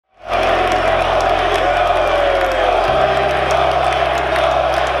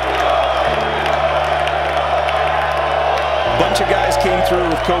bunch of guys came through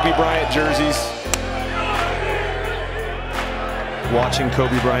with Kobe Bryant jerseys. Watching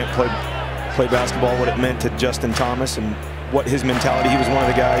Kobe Bryant play basketball, what it meant to Justin Thomas and what his mentality. He was one of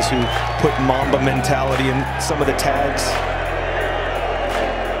the guys who put Mamba mentality in some of the tags.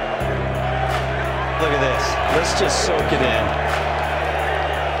 Look at this. Let's just soak it in.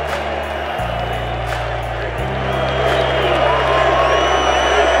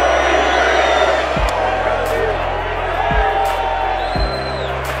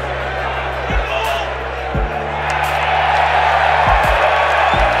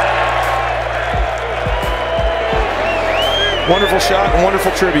 Wonderful shot and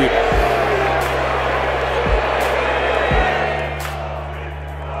wonderful tribute.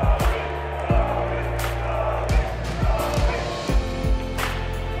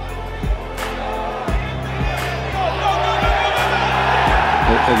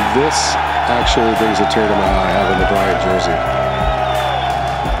 And this actually brings a tear to my eye, having the Bryant jersey.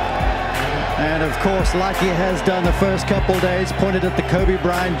 And of course, like he has done the first couple days, pointed at the Kobe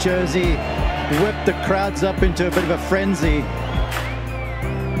Bryant jersey, whipped the crowds up into a bit of a frenzy.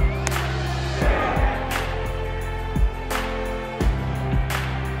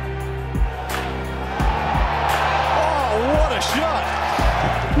 Oh, what a shot!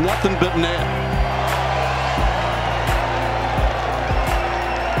 Nothing but net.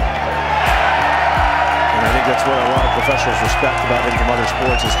 I think that's what a lot of professionals respect about him from other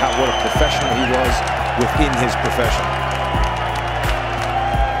sports, is what a professional he was within his profession.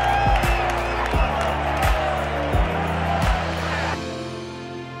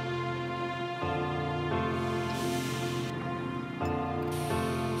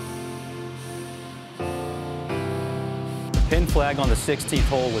 The pin flag on the 16th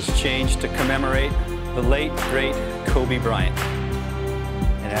hole was changed to commemorate the late, great Kobe Bryant.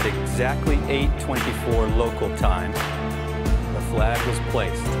 And at exactly 8:24 local time, the flag was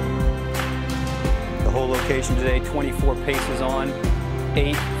placed. The hole location today, 24 paces on,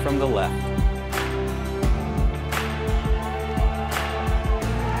 8 from the left.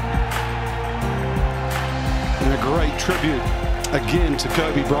 And a great tribute again to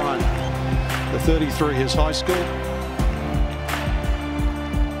Kobe Bryant, the 33, his high school.